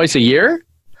once, twice a year,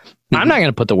 I'm not going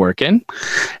to put the work in.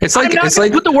 It's like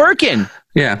put the work in.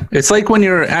 Yeah, it's like when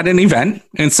you're at an event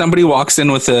and somebody walks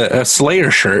in with a Slayer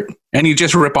shirt and you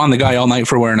just rip on the guy all night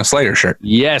for wearing a Slayer shirt.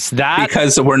 Yes,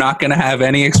 because we're not going to have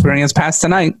any experience past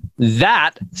tonight.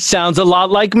 That sounds a lot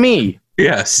like me.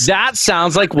 Yes, that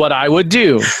sounds like what I would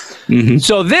do. Mm-hmm.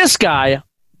 So this guy,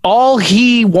 all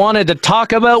he wanted to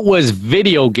talk about was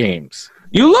video games.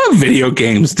 You love video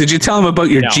games. Did you tell him about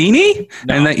your genie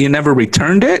and that you never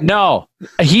returned it? No.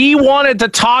 He wanted to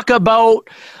talk about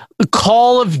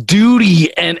Call of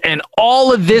Duty and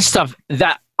all of this stuff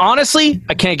that, honestly,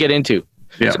 I can't get into.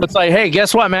 Yeah. So it's like, hey,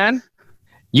 guess what, man?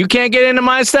 You can't get into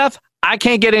my stuff. I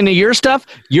can't get into your stuff.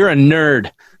 You're a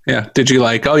nerd. Yeah. Did you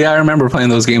I remember playing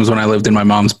those games when I lived in my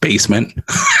mom's basement.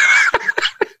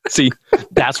 See,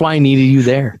 that's why I needed you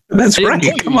there. That's right.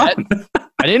 Come on.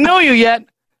 I didn't know you yet.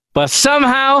 But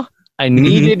somehow I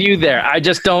needed you there. I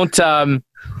just don't.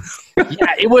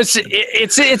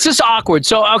 It's just awkward.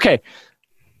 So okay.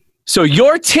 So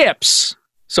your tips.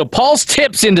 So Paul's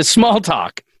tips into small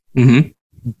talk.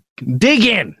 Mm-hmm. Dig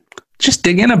in. Just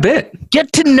dig in a bit.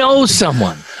 Get to know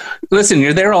someone. Listen,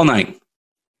 you're there all night.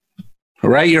 All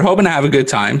right, you're hoping to have a good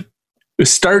time.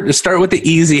 Start with the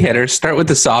easy hitters. Start with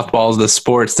the softballs, the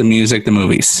sports, the music, the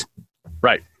movies.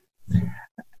 Right.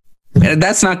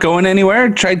 That's not going anywhere.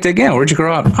 Try to dig in. Where'd you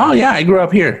grow up? Oh, yeah, I grew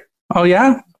up here. Oh,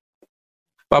 yeah?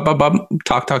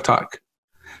 Talk.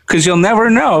 Because you'll never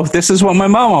know. This is what my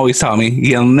mom always taught me.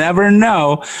 You'll never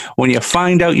know when you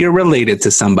find out you're related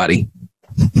to somebody.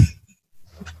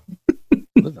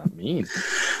 What does that mean?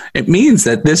 It means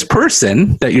that this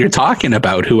person that you're talking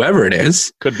about, whoever it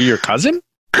is, could be your cousin?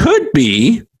 Could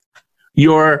be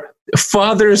your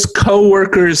father's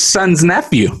co-worker's son's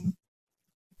nephew.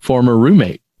 Former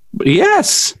roommate.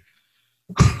 Yes.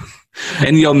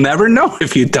 And you'll never know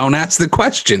if you don't ask the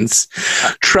questions.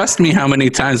 Trust me how many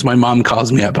times my mom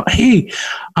calls me up. Hey,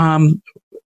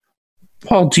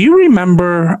 Paul, do you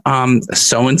remember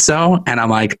so-and-so? And I'm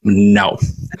like, no.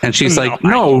 And she's like,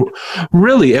 no,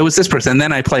 really, it was this person. And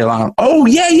then I play along. Oh,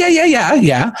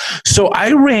 yeah. So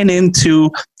I ran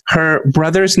into her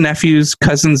brother's nephew's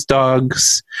cousin's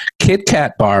dog's Kit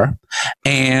Kat bar.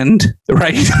 And,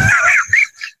 right...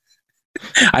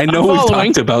 I know we've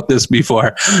talked about this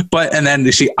before, and then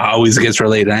she always gets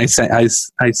related. I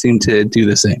seem to do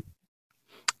the same.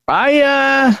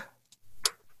 I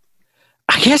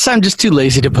guess I'm just too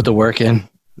lazy to put the work in.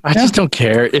 I just don't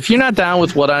care. If you're not down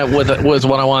with what I want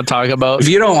to talk about, if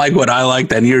you don't like what I like,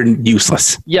 then you're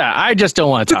useless. Yeah, I just don't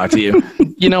want to talk to you.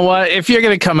 You know what? If you're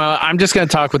gonna come out, I'm just gonna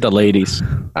talk with the ladies.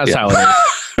 That's how it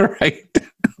is. Right.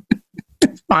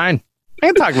 Fine. I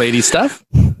can talk lady stuff.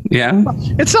 Yeah.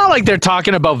 It's not like they're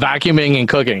talking about vacuuming and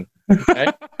cooking. Okay?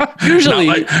 Usually,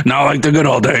 not like the good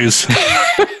old days.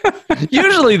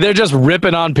 Usually they're just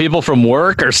ripping on people from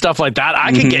work or stuff like that.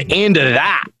 I can get into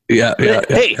that. Yeah.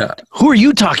 Hey, who are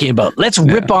you talking about? Let's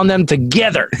rip on them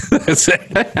together.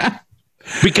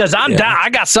 Because I'm down. I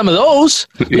got some of those.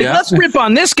 Yeah. Let's rip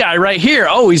on this guy right here.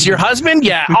 Oh, he's your husband?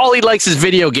 Yeah. All he likes is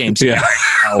video games. Yeah.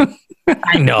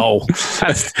 I know.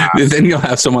 Then you'll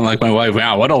have someone like my wife.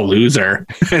 Wow, what a loser.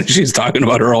 And she's talking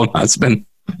about her own husband.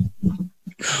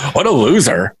 What a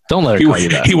loser. Don't let her call you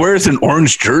that. He wears an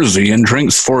orange jersey and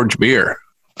drinks Forge beer.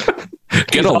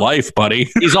 Get a life, buddy.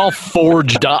 He's all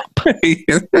forged up.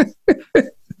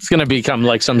 It's going to become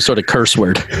like some sort of curse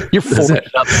word. You're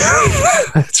forged up.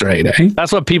 That's right. Eh?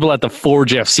 That's what people at the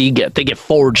Forge FC get. They get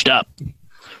forged up.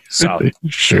 So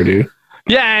sure do.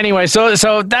 Yeah. Anyway,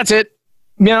 so that's it.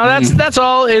 You know, that's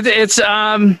all. It's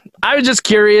I was just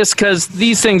curious because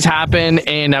these things happen,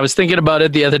 and I was thinking about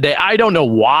it the other day. I don't know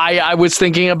why I was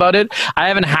thinking about it. I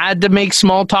haven't had to make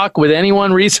small talk with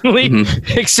anyone recently,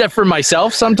 except for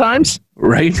myself sometimes.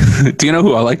 Right? Do you know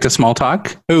who I like to small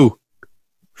talk? Who?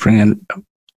 Friggin'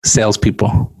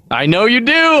 salespeople. I know you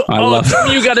do. I love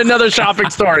you. Got another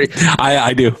shopping story.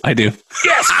 I do.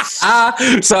 Yes.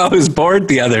 So I was bored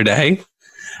the other day,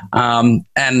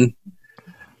 and.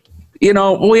 You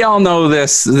know, we all know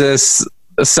this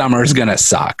summer's going to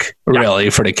suck,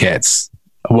 really, for the kids.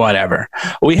 Whatever.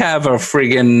 We have a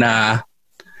friggin'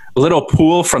 little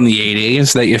pool from the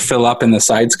 80s that you fill up and the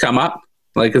sides come up.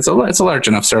 Like it's a large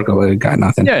enough circle, but it got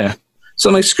nothing. Yeah. So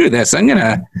I'm like, screw this. I'm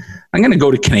gonna go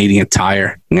to Canadian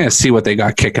Tire. I'm gonna see what they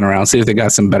got kicking around, see if they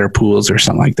got some better pools or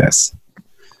something like this.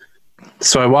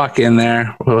 So I walk in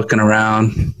there, we're looking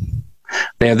around.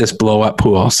 They have this blow up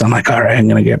pool. So I'm like, all right, I'm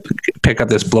gonna pick up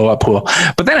this blow up pool.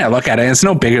 But then I look at it, and it's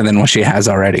no bigger than what she has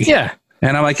already. Yeah.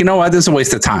 And I'm like, you know what? This is a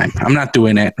waste of time. I'm not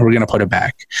doing it. We're going to put it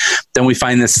back. Then we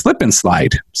find this slip and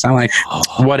slide. So I'm like,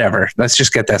 whatever. Let's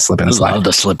just get that slip and slide. I love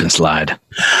the slip and slide.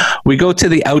 We go to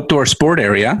the outdoor sport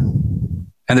area, and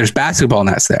there's basketball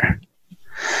nets there.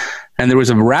 And there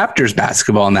was a Raptors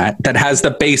basketball net that has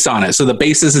the base on it. So the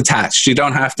base is attached. You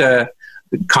don't have to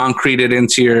concrete it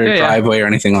into your driveway or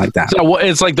anything like that. So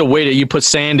it's like the way that you put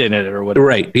sand in it or whatever.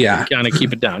 Right, yeah. Kind of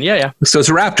keep it down. Yeah. So it's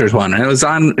a Raptors one. And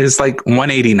it's like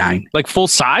 189. Like full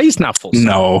size? Not full size.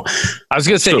 No. I was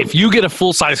going to say, if you get a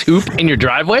full size hoop in your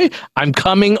driveway, I'm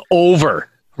coming over.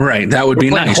 Right. That would be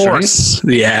nice. Horse.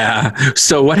 Right? Yeah.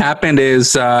 So what happened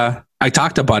is I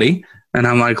talked to Buddy and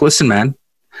I'm like, listen, man,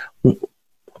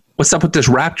 what's up with this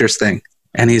Raptors thing?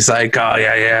 And he's like, oh,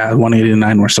 yeah.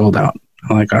 189 were sold out.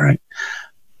 I'm like, all right.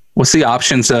 What's the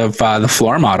options of the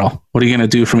floor model? What are you going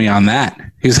to do for me on that?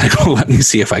 He's like, well, let me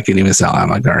see if I can even sell it. I'm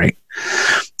like, all right.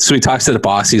 So he talks to the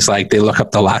boss. He's like, they look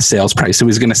up the last sales price. So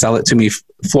he's going to sell it to me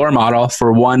floor model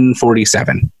for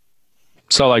 $147.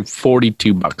 So like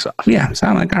 $42 off. Yeah. So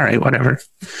I'm like, all right, whatever.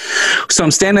 So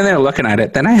I'm standing there looking at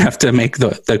it. Then I have to make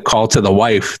the call to the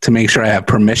wife to make sure I have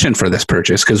permission for this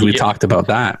purchase because we talked about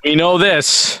that. We know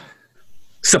this.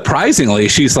 Surprisingly,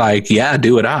 she's like, yeah,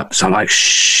 do it up. So I'm like,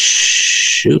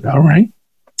 shoot, all right.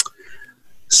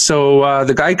 So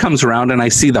the guy comes around and I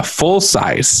see a full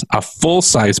size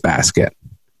basket,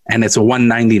 and it's a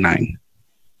 $199.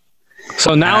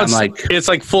 So now it's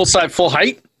like full size, full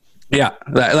height. Yeah,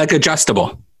 like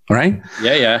adjustable, right?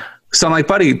 Yeah. So I'm like,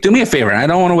 buddy, do me a favor. I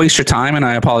don't want to waste your time, and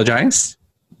I apologize.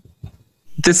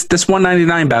 This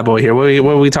 $199 bad boy here. What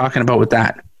are we talking about with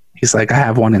that? He's like, I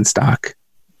have one in stock,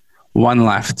 one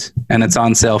left, and it's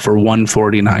on sale for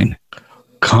 $149.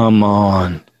 Come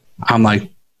on. I'm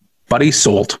like, buddy,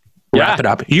 sold. Wrap it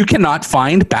up. You cannot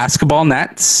find basketball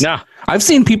nets. No. I've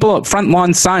seen people at front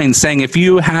lawn signs saying, if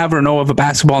you have or know of a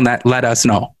basketball net, let us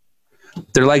know.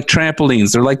 They're like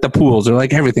trampolines. They're like the pools. They're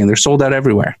like everything. They're sold out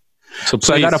everywhere. So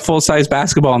I got a full-size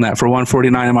basketball net for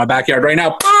 $149 in my backyard right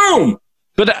now. Boom!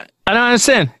 But I don't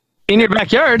understand. In your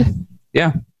backyard?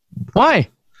 Yeah. Why?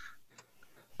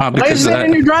 Because, why is it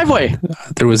in your driveway?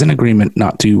 There was an agreement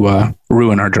not to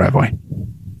ruin our driveway.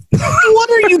 What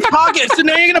are you talking? So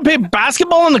now you're going to play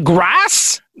basketball on the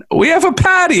grass? We have a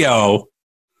patio.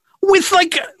 With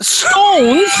like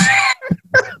stones?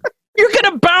 You're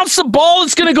going to bounce the ball.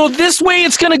 It's going to go this way.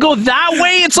 It's going to go that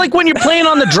way. It's like when you're playing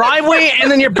on the driveway and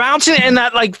then you're bouncing and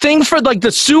that like thing for like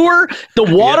the sewer, the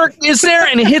water is there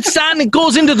and it hits that and it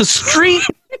goes into the street.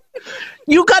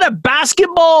 You got a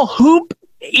basketball hoop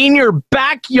in your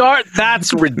backyard?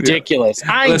 That's ridiculous.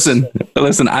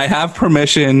 Listen, I have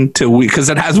permission to, because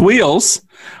it has wheels.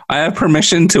 I have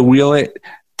permission to wheel it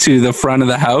to the front of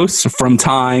the house from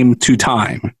time to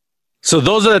time. So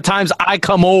those are the times I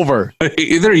come over.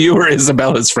 Either you or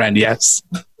Isabella's friend, yes.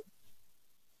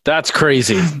 That's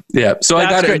crazy. Yeah. So I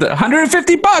got it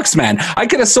 $150, man. I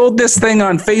could have sold this thing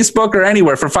on Facebook or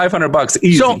anywhere for $500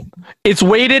 easy. So it's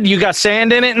weighted. You got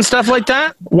sand in it and stuff like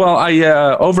that. Well, I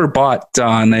overbought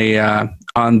on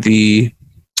the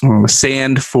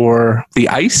sand for the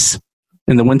ice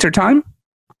in the wintertime.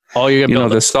 Oh, you know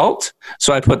the salt.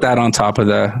 So I put that on top of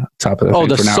the thing for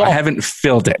now. salt. I haven't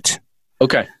filled it.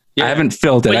 Okay. Yeah. I haven't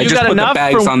filled it. I just put the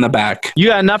bags on the back. You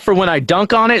got enough for when I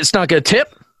dunk on it? It's not going to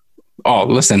tip? Oh,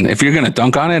 listen, if you're going to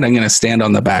dunk on it, I'm going to stand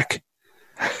on the back.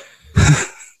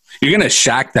 You're going to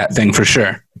shack that thing for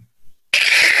sure.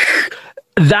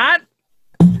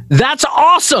 That's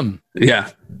awesome.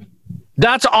 Yeah.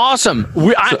 That's awesome.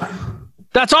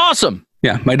 That's awesome.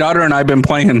 Yeah. My daughter and I have been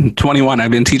playing 21. I've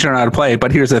been teaching her how to play,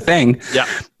 but here's the thing. Yeah.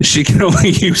 She can only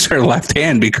use her left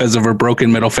hand because of her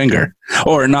broken middle finger,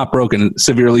 or not broken,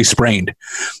 severely sprained.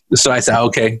 So I said,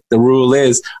 okay, the rule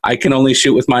is I can only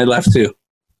shoot with my left too.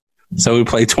 So we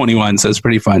play 21, so it's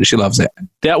pretty fun. She loves it.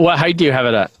 What height do you have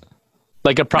it at?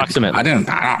 Like approximate? I don't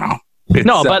know.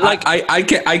 No, but like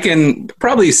I can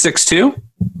probably 6'2".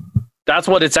 That's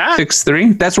what it's at?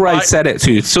 6'3". That's where I set it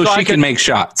to, so she can make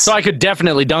shots. So I could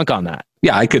definitely dunk on that.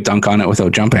 Yeah, I could dunk on it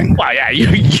without jumping. Wow, yeah, you're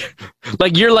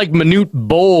like Manute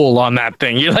Bol on that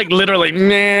thing. You're like literally,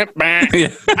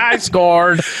 I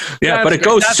scored. Yeah, but it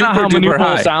goes super duper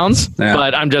high. Sounds, yeah.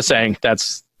 But I'm just saying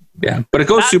but it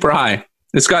goes super high.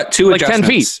 It's got two like adjustments.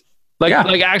 10 feet.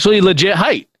 Like actually legit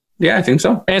height. Yeah, I think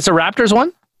so. And it's a Raptors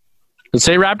one? Let's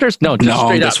say Raptors? No, just No,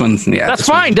 straight this up. one's yeah. That's this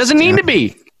one- fine. Doesn't need to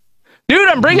be. Dude,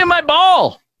 I'm bringing my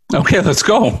ball. Okay, let's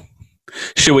go.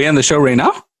 Should we end the show right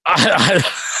now?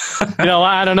 You know,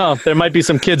 I don't know. There might be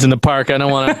some kids in the park. I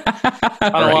don't want to. I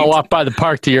don't want to walk by the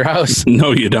park to your house.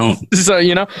 No, you don't. So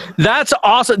you know, that's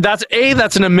awesome. That's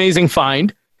an amazing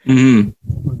find.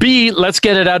 Mm-hmm. B, let's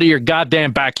get it out of your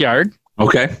goddamn backyard.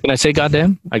 Okay, Can I say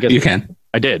goddamn? I guess you can.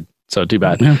 I did. So too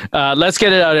bad. Yeah. Let's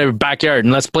get it out of your backyard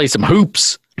and let's play some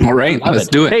hoops. All right, let's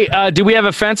do it. Hey, do we have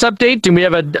a fence update? Do we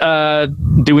have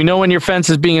do we know when your fence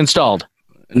is being installed?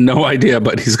 No idea,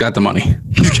 but he's got the money.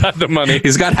 He's got the money.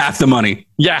 He's got half the money.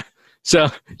 Yeah. So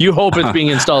you hope it's being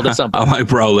installed at some point. I'm like,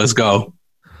 bro, let's go.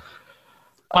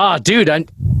 Ah, dude,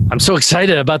 I'm so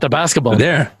excited about the basketball.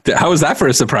 There. How was that for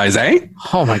a surprise, eh?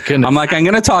 Oh my goodness. I'm like, I'm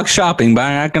going to talk shopping, but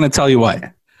I'm not going to tell you what.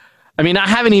 I mean, I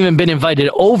haven't even been invited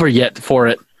over yet for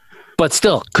it, but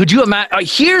still, could you imagine?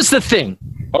 Here's the thing.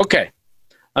 Okay.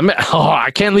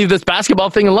 I can't leave this basketball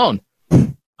thing alone.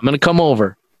 I'm going to come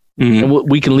over and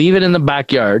we can leave it in the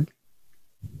backyard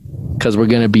because we're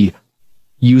going to be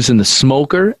using the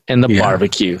smoker and the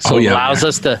barbecue. So it allows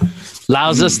us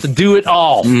to do it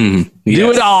all. Do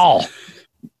it all.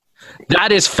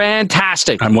 That is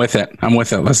fantastic. I'm with it.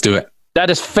 Let's do it. That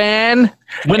is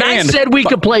When I said we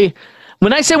could play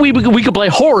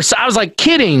horse, I was like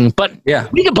kidding, but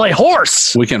we can play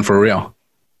horse. We can for real.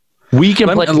 We can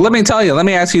play. Let me tell you, let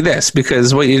me ask you this,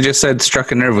 because what you just said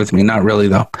struck a nerve with me. Not really,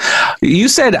 though. You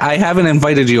said I haven't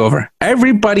invited you over.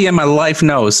 Everybody in my life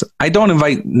knows I don't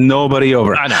invite nobody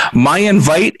over. I know. My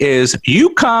invite is you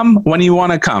come when you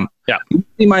want to come. Yeah. You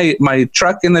see my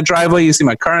truck in the driveway. You see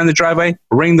my car in the driveway.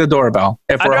 Ring the doorbell.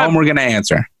 If we're home, we're going to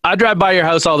answer. I drive by your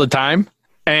house all the time,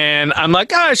 and I'm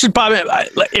like, I should probably.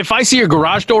 If I see your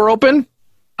garage door open,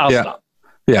 I'll stop.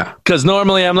 Yeah. Because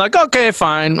normally I'm like, okay,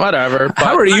 fine, whatever. But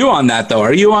how are you on that though?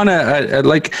 Are you on a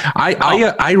like?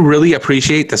 I really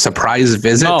appreciate the surprise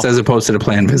visits as opposed to the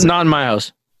planned visit. Not in my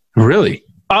house. Really?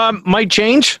 Might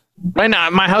change. Right now,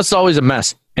 my house is always a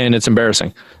mess and it's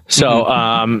embarrassing. So,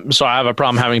 so I have a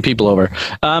problem having people over.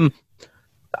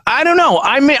 I don't know.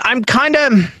 I'm kind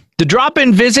of the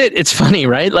drop-in visit. It's funny,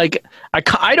 right? Like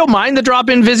I don't mind the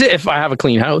drop-in visit if I have a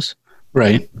clean house.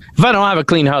 Right. If I don't have a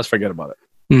clean house, forget about it.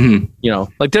 Mm-hmm. You know,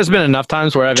 like there's been enough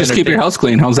times where I've just keep your house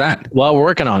clean. How's that? Well, we're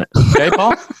working on it. Okay,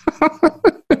 Paul.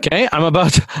 Okay, I'm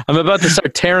about to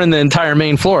start tearing the entire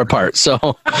main floor apart. So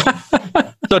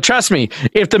trust me,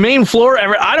 if the main floor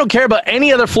I don't care about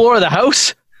any other floor of the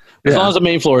house as long as the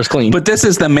main floor is clean. But this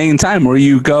is the main time where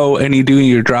you go and you do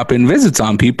your drop-in visits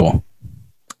on people.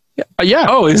 Yeah.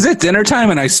 Oh, is it dinner time?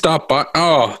 And I stop by.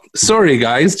 Oh, sorry,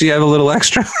 guys. Do you have a little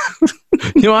extra?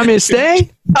 You want me to stay?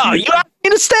 Oh, you want me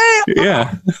to stay?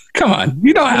 Yeah. Come on.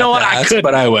 You don't have to ask,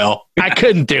 but I will. I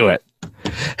couldn't do it.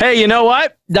 Hey, you know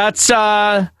what? That's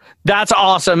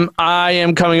awesome. I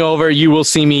am coming over. You will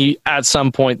see me at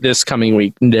some point this coming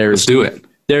week. Let's do it.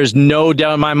 There's no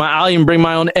doubt in my mind. I'll even bring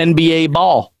my own NBA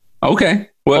ball. Okay.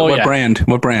 What brand?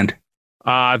 What brand?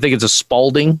 I think it's a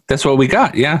Spalding. That's what we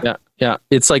got. Yeah. Yeah.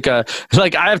 It's like I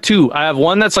have two. I have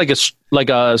one that's like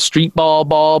a street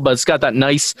ball, but it's got that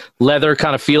nice leather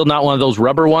kind of feel, not one of those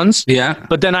rubber ones. Yeah.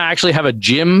 But then I actually have a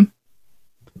gym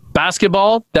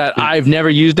basketball that I've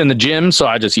never used in the gym, so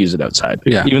I just use it outside.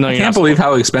 Yeah. Even though I can't believe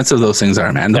how expensive those things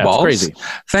are, man. The balls. It's crazy.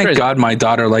 Thank God my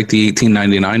daughter liked the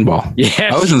 $18.99 ball.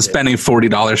 Yeah. I wasn't spending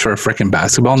 $40 for a freaking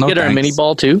basketball. No, get her a mini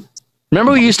ball too.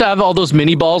 Remember we used to have all those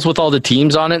mini balls with all the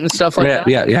teams on it and stuff like that?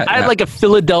 Yeah. I had like a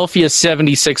Philadelphia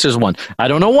 76ers one. I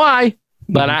don't know why,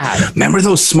 but I had it. Remember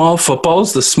those small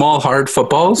footballs, the small hard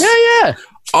footballs? Yeah.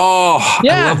 Oh,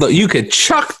 yeah. I love those. You could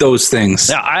chuck those things.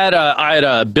 Yeah, I had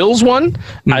a Bills one,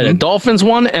 I had a Dolphins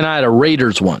one, and I had a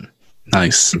Raiders one.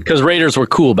 Nice. Because Raiders were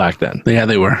cool back then. Yeah,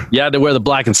 they were. You had to wear the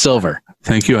black and silver.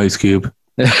 Thank you, Ice Cube.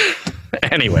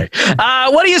 Anyway,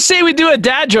 what do you say we do a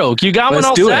dad joke? You got one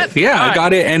all set? Yeah, all I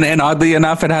got it. And oddly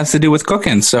enough, it has to do with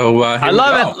cooking. So I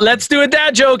love it. Let's do a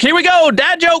dad joke. Here we go.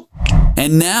 Dad joke.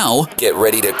 And now, get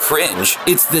ready to cringe.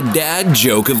 It's the dad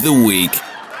joke of the week.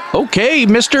 Okay,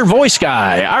 Mr. Voice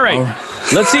Guy. All right.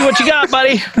 Let's see what you got,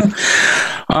 buddy.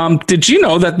 Did you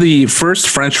know that the first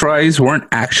French fries weren't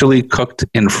actually cooked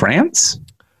in France?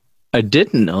 I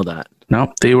didn't know that.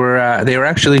 No, they were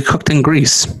actually cooked in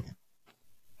Greece.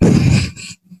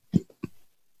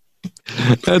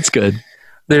 That's good.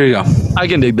 There you go. I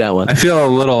can dig that one. I feel a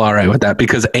little all right with that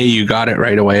because you got it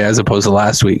right away as opposed to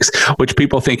last week's, which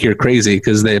people think you're crazy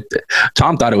because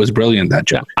Tom thought it was brilliant, that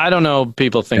joke. I don't know.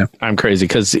 People think I'm crazy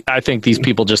because I think these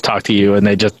people just talk to you and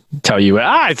they just tell you,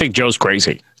 I think Joe's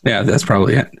crazy. Yeah, that's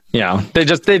probably it. Yeah, they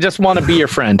just want to be your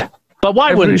friend. But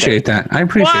why wouldn't they? I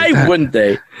appreciate that. Why wouldn't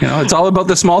they? You know, it's all about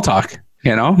the small talk.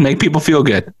 Make people feel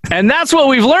good. And that's what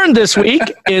we've learned this week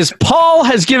is Paul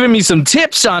has given me some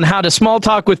tips on how to small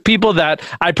talk with people that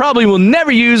I probably will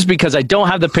never use because I don't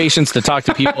have the patience to talk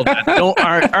to people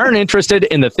that aren't interested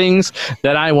in the things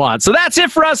that I want. So that's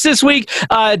it for us this week.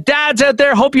 Dads out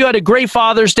there, hope you had a great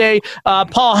Father's Day.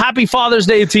 Paul, happy Father's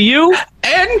Day to you.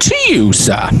 And to you,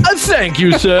 sir. Thank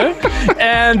you, sir.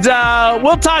 And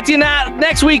we'll talk to you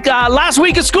next week. Last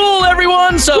week of school,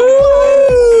 everyone. So,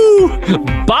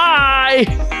 bye.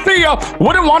 See ya.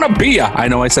 Wouldn't want to be ya. I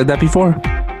know I said that before.